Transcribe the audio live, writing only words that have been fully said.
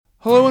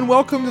Hello and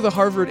welcome to the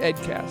Harvard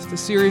EdCast, a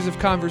series of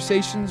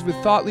conversations with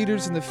thought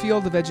leaders in the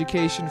field of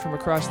education from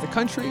across the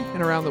country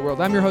and around the world.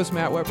 I'm your host,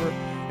 Matt Weber,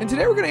 and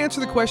today we're going to answer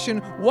the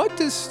question, what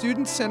does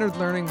student-centered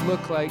learning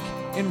look like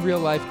in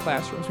real-life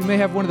classrooms? We may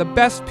have one of the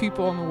best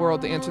people in the world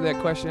to answer that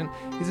question.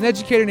 He's an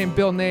educator named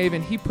Bill Nave,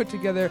 and he put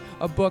together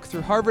a book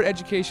through Harvard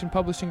Education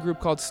Publishing Group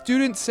called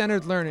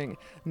Student-Centered Learning,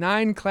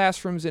 9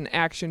 Classrooms in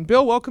Action.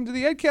 Bill, welcome to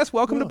the EdCast.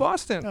 Welcome to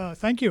Boston.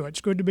 Thank you.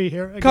 It's good to be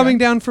here again. Coming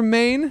down from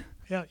Maine?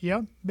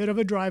 Yeah. Bit of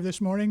a drive this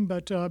morning,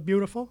 but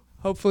beautiful.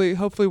 Hopefully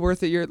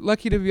worth it. You're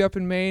lucky to be up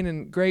in Maine,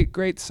 and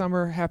great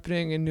summer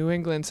happening in New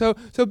England. So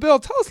Bill,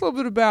 tell us a little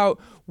bit about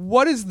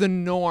what is the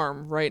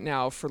norm right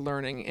now for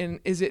learning, and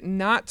is it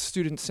not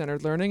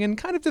student-centered learning, and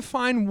kind of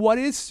define what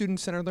is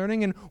student-centered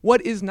learning and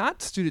what is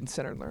not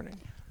student-centered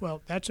learning.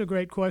 Well, that's a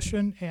great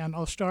question, and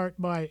I'll start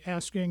by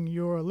asking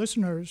your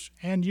listeners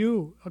and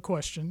you a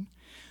question.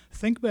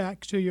 Think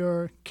back to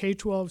your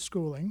K-12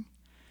 schooling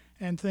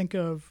and think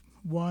of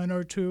 1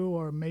 or 2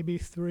 or maybe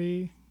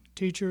 3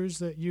 teachers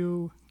that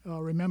you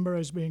remember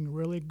as being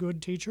really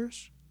good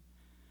teachers.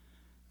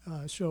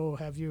 So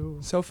have you?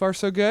 So far,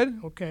 so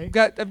good. Okay.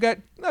 I've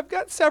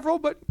got several,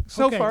 but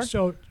so far. Okay,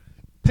 so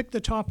pick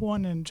the top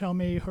one and tell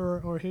me her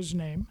or his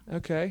name.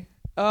 Okay.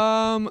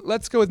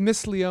 Let's go with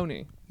Miss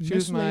Leone. She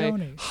was my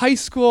Leone. high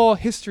school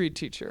history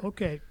teacher.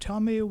 Okay, tell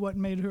me what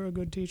made her a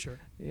good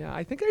teacher. Yeah,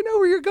 I think I know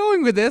where you're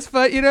going with this,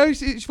 but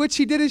what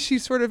she did is she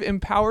sort of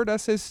empowered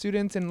us as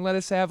students and let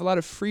us have a lot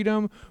of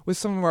freedom with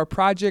some of our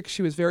projects.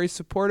 She was very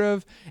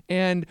supportive,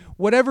 and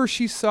whatever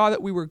she saw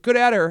that we were good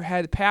at or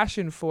had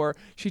passion for,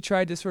 she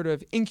tried to sort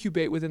of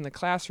incubate within the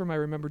classroom. I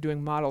remember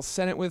doing Model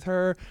Senate with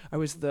her. I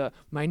was the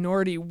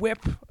minority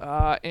whip,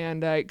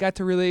 and I got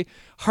to really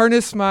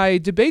harness my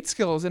debate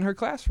skills in her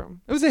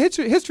classroom. It was a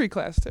history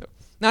class too,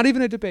 not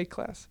even a debate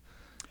class.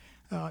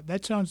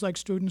 That sounds like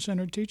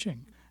student-centered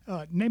teaching.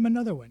 Name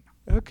another one.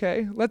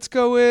 Okay, let's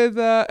go with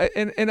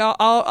and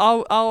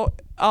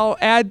I'll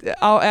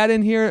add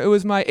in here. It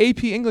was my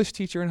AP English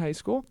teacher in high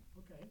school,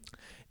 Okay.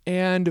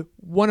 and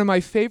one of my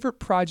favorite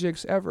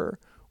projects ever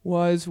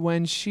was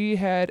when she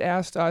had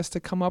asked us to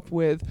come up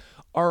with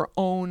our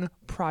own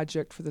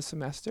project for the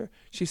semester.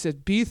 She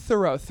said, "Be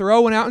thorough."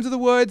 Thoreau went out into the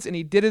woods and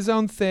he did his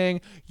own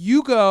thing.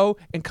 You go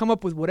and come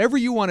up with whatever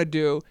you want to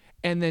do,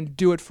 and then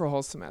do it for a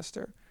whole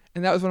semester.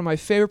 And that was one of my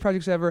favorite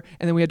projects ever.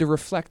 And then we had to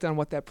reflect on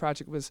what that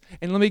project was.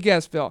 And let me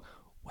guess, Bill,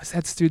 was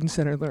that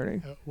student-centered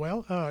learning?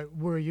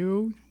 Were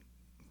you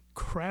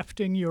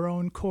crafting your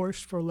own course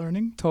for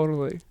learning?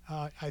 Totally.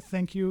 I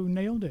think you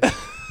nailed it.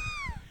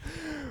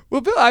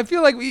 Well, Bill, I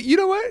feel like, you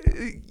know what?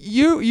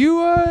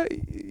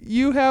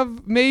 You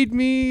have made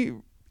me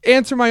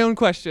answer my own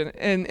question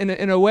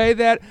in a way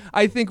that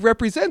I think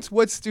represents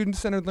what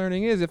student-centered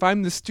learning is if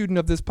I'm the student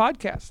of this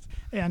podcast.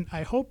 And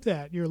I hope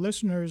that your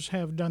listeners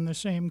have done the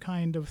same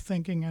kind of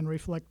thinking and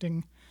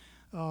reflecting,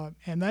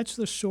 and that's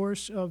the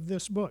source of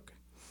this book.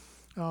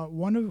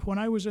 When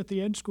I was at the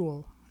Ed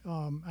School,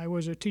 I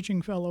was a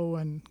teaching fellow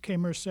in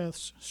Kamer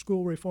Seth's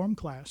school reform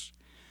class,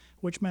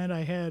 which meant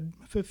I had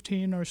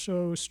 15 or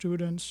so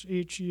students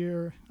each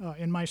year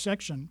in my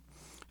section,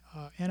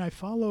 and I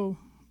follow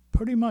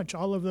pretty much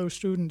all of those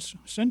students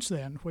since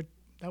then,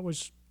 that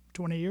was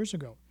 20 years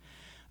ago.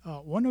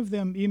 One of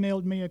them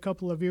emailed me a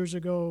couple of years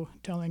ago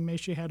telling me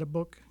she had a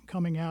book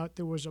coming out.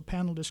 There was a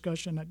panel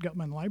discussion at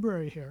Gutman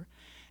Library here,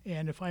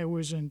 and if I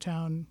was in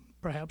town,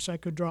 perhaps I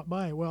could drop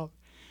by. Well,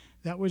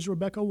 that was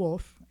Rebecca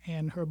Wolf,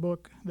 and her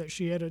book that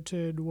she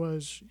edited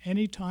was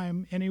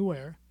Anytime,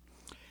 Anywhere,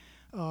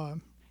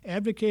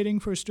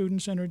 advocating for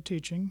student-centered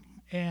teaching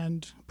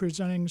and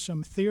presenting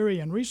some theory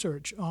and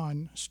research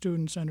on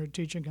student-centered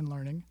teaching and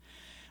learning.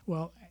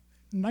 Well,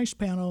 nice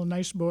panel,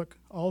 nice book,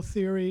 all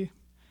theory.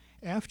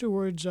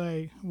 Afterwards,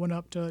 I went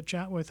up to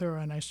chat with her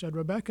and I said,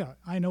 "Rebecca,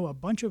 I know a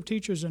bunch of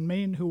teachers in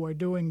Maine who are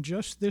doing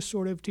just this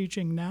sort of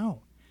teaching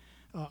now.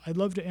 I'd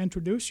love to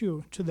introduce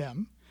you to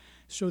them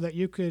so that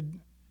you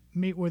could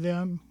meet with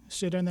them,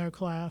 sit in their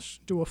class,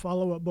 do a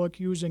follow-up book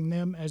using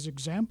them as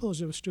examples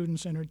of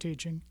student-centered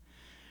teaching."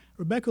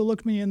 Rebecca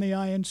looked me in the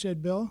eye and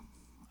said, "Bill,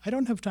 I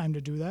don't have time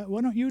to do that.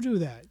 Why don't you do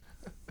that?"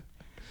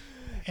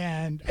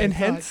 And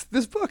hence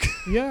this book.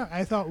 Yeah,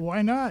 I thought,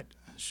 why not?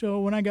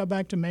 So when I got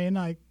back to Maine,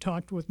 I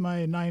talked with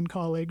my 9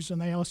 colleagues,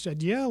 and they all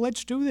said, "Yeah,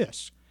 let's do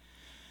this."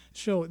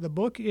 So the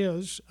book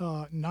is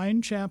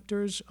 9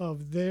 chapters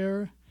of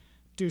their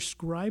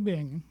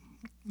describing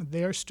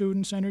their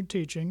student-centered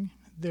teaching,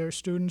 their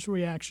students'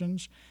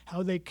 reactions,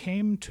 how they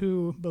came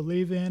to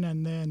believe in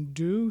and then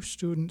do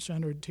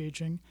student-centered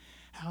teaching,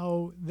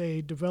 how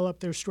they developed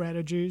their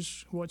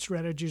strategies, what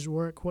strategies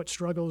work, what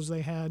struggles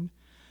they had.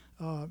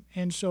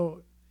 And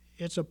so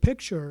it's a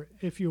picture,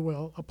 if you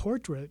will, a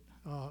portrait,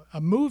 a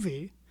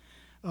movie,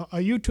 a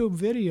YouTube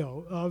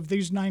video of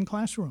these 9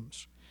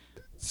 classrooms.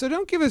 So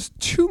don't give us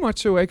too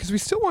much away because we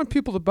still want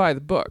people to buy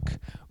the book.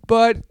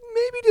 But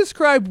maybe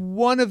describe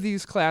one of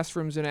these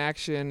classrooms in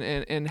action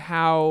and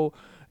how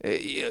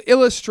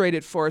illustrate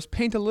it for us.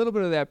 Paint a little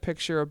bit of that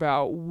picture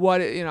about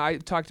what I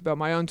talked about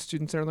my own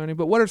students that are learning,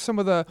 but what are some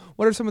of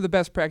the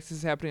best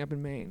practices happening up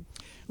in Maine?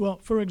 Well,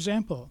 for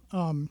example,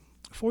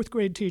 fourth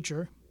grade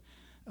teacher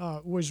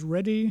was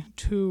ready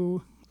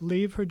to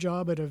leave her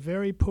job at a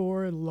very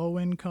poor,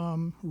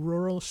 low-income,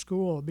 rural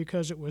school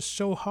because it was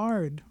so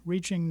hard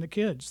reaching the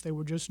kids. They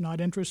were just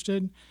not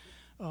interested.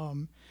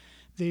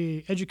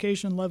 The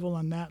education level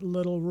in that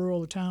little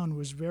rural town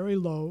was very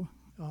low.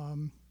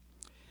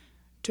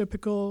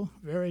 Typical,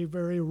 very,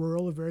 very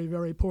rural, very,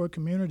 very poor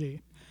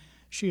community.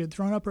 She had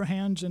thrown up her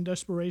hands in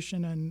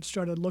desperation and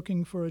started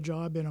looking for a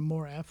job in a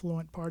more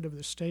affluent part of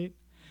the state.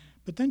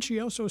 But then she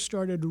also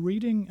started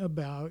reading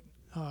about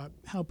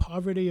how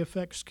poverty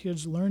affects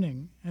kids'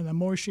 learning. And the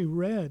more she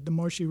read, the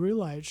more she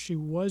realized she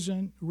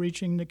wasn't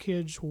reaching the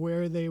kids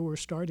where they were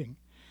starting.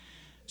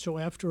 So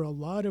after a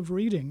lot of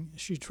reading,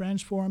 she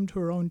transformed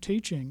her own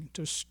teaching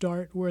to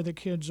start where the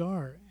kids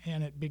are.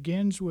 And it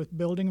begins with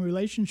building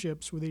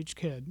relationships with each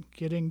kid,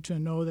 getting to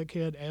know the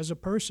kid as a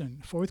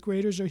person. Fourth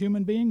graders are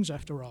human beings,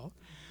 after all.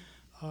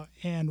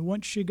 And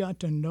once she got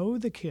to know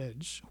the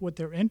kids, what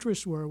their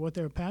interests were, what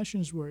their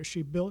passions were,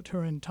 she built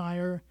her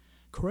entire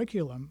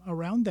curriculum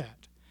around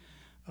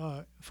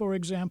that. For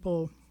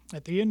example,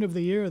 at the end of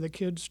the year, the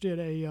kids did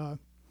a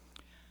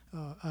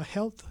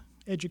health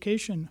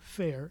education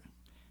fair.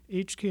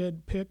 Each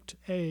kid picked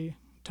a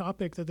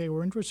topic that they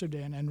were interested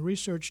in and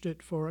researched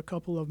it for a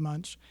couple of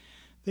months.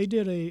 They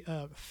did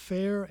a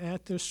fair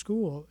at the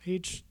school,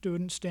 each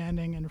student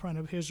standing in front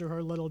of his or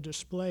her little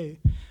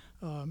display.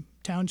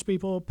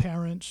 Townspeople,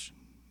 parents,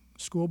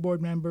 school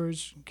board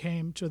members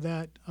came to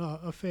that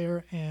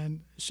affair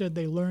and said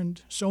they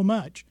learned so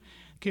much.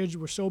 Kids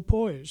were so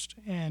poised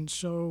and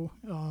so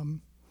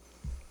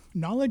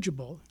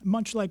knowledgeable,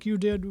 much like you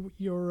did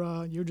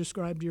you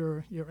described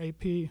your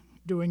AP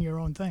doing your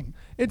own thing.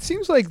 It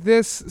seems like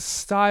this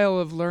style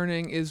of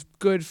learning is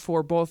good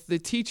for both the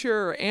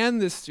teacher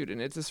and the student.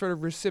 It's a sort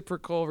of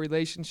reciprocal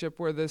relationship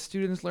where the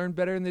students learn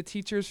better and the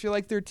teachers feel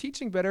like they're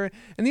teaching better.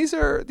 And these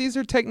are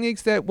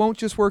techniques that won't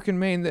just work in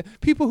Maine. The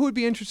people who would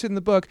be interested in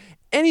the book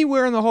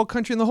anywhere in the whole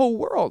country, in the whole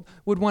world,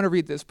 would want to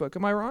read this book.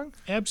 Am I wrong?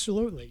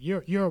 Absolutely.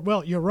 You're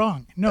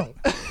wrong. No.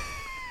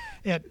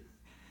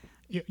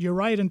 You're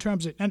right in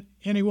terms of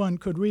anyone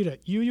could read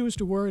it. You used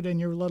a word in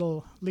your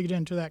little lead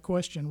into that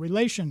question,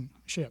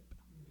 relationship.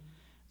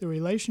 The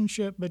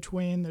relationship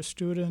between the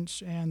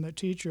students and the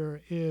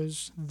teacher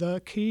is the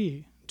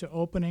key to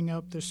opening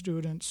up the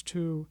students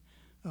to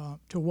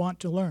want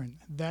to learn.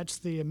 That's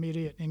the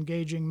immediate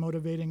engaging,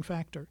 motivating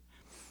factor.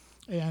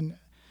 And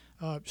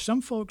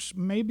some folks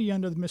may be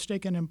under the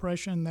mistaken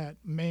impression that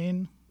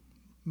Maine,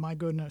 my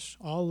goodness,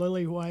 all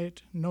lily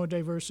white, no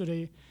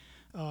diversity,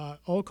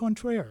 au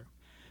contraire.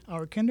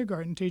 Our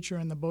kindergarten teacher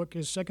in the book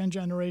is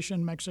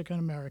second-generation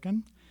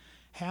Mexican-American.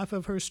 Half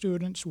of her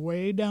students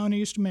way down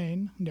East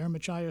Maine, near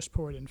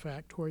Machiasport, in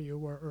fact, where you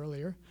were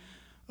earlier,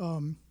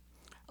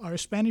 are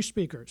Spanish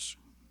speakers,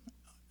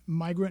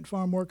 migrant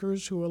farm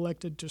workers who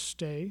elected to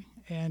stay.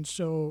 And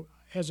so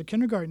as a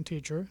kindergarten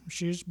teacher,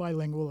 she's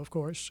bilingual, of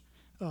course,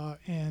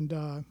 and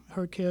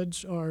her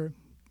kids are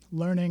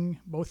learning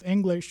both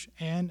English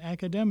and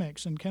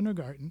academics in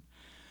kindergarten.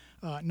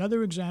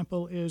 Another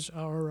example is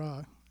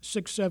our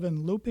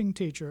 6-7 looping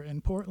teacher in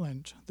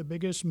Portland, the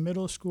biggest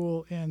middle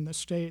school in the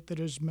state that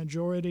is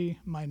majority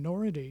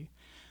minority.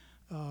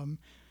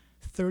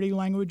 30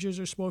 languages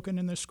are spoken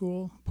in the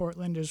school.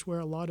 Portland is where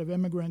a lot of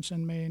immigrants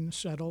in Maine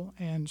settle,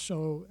 and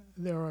so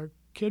there are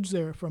kids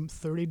there from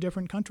 30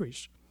 different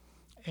countries.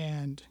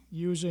 And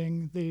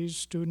using these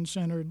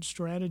student-centered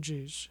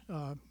strategies,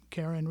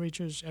 Karen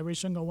reaches every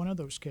single one of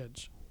those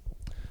kids.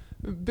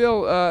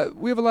 Bill,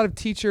 we have a lot of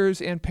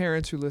teachers and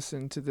parents who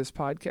listen to this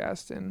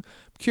podcast, and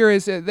I'm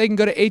curious, they can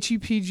go to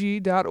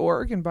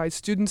hepg.org and buy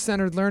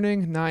Student-Centered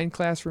Learning, 9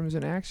 Classrooms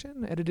in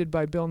Action, edited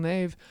by Bill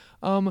Nave.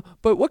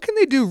 But what can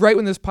they do right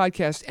when this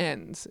podcast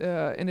ends,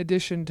 in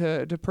addition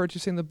to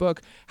purchasing the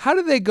book? How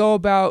do they go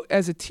about,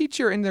 as a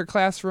teacher in their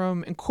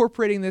classroom,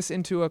 incorporating this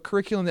into a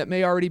curriculum that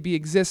may already be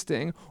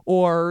existing,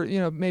 or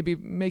maybe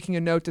making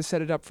a note to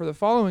set it up for the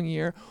following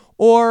year?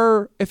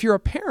 Or if you're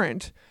a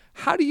parent,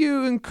 how do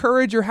you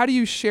encourage or how do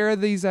you share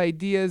these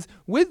ideas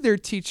with their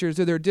teachers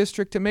or their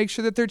district to make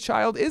sure that their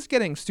child is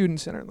getting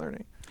student-centered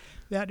learning?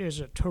 That is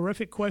a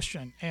terrific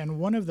question. And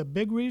one of the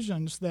big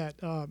reasons that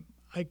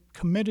I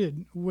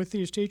committed with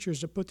these teachers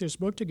to put this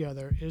book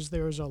together is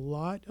there's a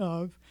lot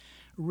of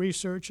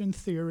research and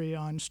theory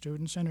on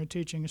student-centered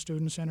teaching and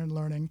student-centered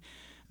learning.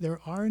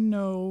 There are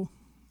no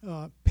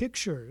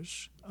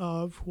pictures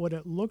of what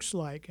it looks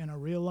like in a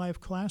real-life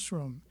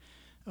classroom.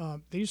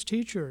 These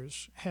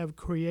teachers have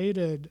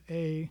created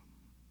a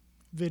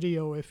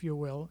video, if you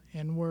will,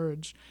 in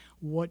words,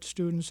 what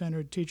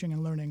student-centered teaching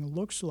and learning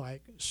looks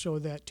like, so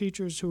that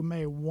teachers who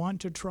may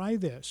want to try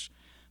this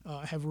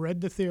have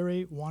read the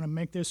theory, want to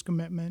make this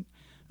commitment,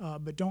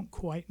 but don't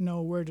quite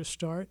know where to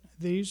start.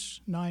 These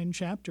 9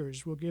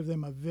 chapters will give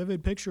them a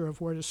vivid picture of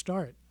where to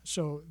start.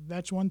 So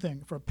that's one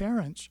thing. For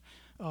parents,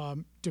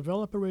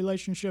 develop a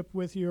relationship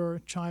with your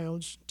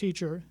child's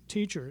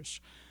teachers.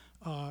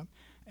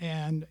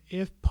 And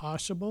if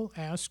possible,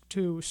 ask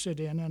to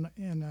sit in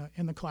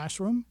the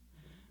classroom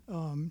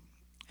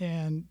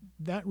And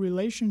that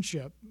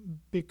relationship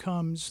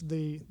becomes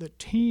the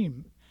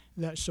team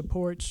that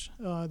supports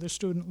the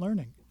student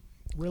learning.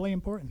 Really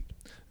important.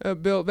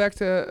 Bill, back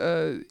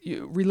to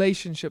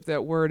relationship,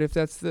 that word, if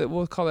that's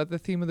we'll call that the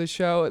theme of the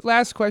show.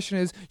 Last question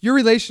is your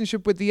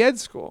relationship with the Ed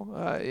School.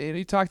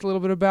 You talked a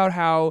little bit about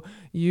how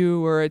you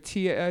were a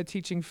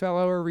teaching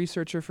fellow or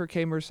researcher for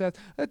K. Merced.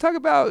 Talk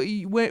about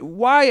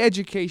why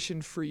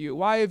education for you.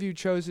 Why have you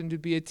chosen to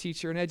be a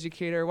teacher, an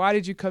educator? Why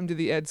did you come to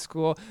the Ed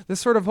School? This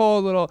sort of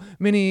whole little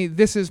mini,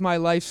 this is my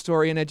life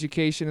story in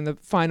education in the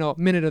final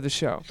minute of the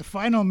show. The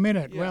final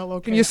minute. Yeah. Well,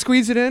 okay. Can you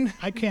squeeze it in?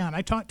 I can.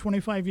 I taught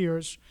 25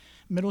 years.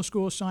 Middle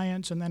school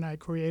science, and then I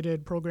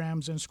created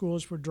programs in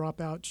schools for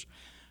dropouts.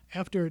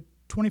 After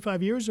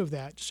 25 years of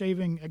that,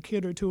 saving a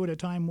kid or two at a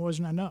time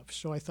wasn't enough.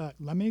 So I thought,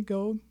 let me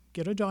go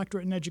get a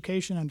doctorate in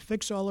education and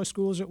fix all the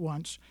schools at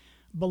once.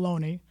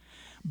 Baloney.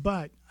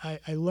 But I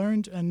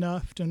learned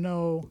enough to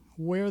know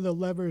where the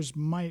levers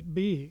might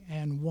be,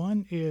 and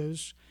one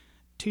is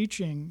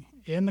teaching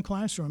in the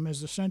classroom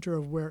is the center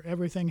of where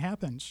everything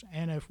happens.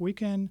 And if we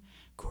can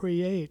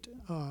create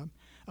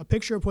a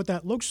picture of what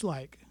that looks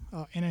like,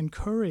 and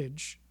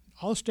encourage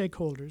all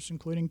stakeholders,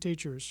 including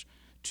teachers,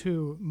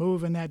 to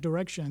move in that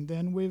direction,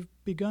 then we've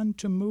begun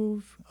to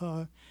move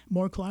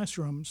more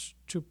classrooms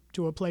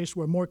to a place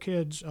where more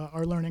kids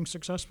are learning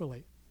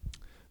successfully.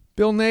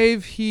 Bill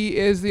Nave, he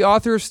is the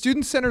author of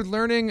Student-Centered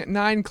Learning,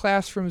 9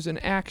 Classrooms in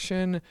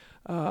Action,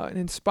 an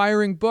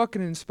inspiring book,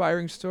 an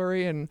inspiring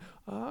story, and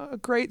a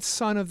great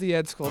son of the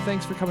Ed School.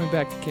 Thanks for coming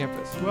back to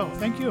campus. Well,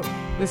 thank you.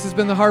 This has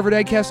been the Harvard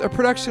EdCast, a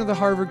production of the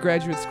Harvard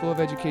Graduate School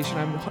of Education.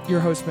 I'm your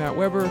host, Matt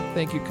Weber.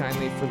 Thank you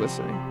kindly for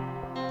listening.